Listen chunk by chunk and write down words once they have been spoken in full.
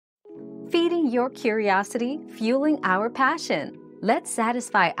feeding your curiosity, fueling our passion. Let's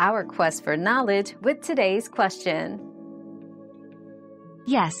satisfy our quest for knowledge with today's question.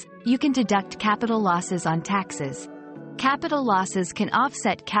 Yes, you can deduct capital losses on taxes. Capital losses can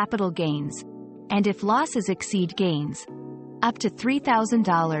offset capital gains, and if losses exceed gains, up to $3,000,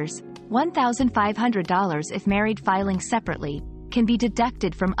 $1,500 if married filing separately, can be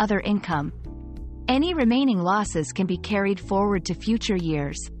deducted from other income. Any remaining losses can be carried forward to future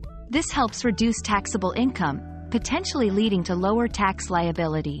years. This helps reduce taxable income, potentially leading to lower tax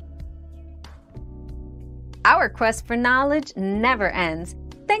liability. Our quest for knowledge never ends.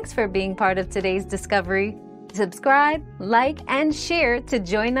 Thanks for being part of today's discovery. Subscribe, like, and share to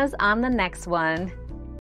join us on the next one.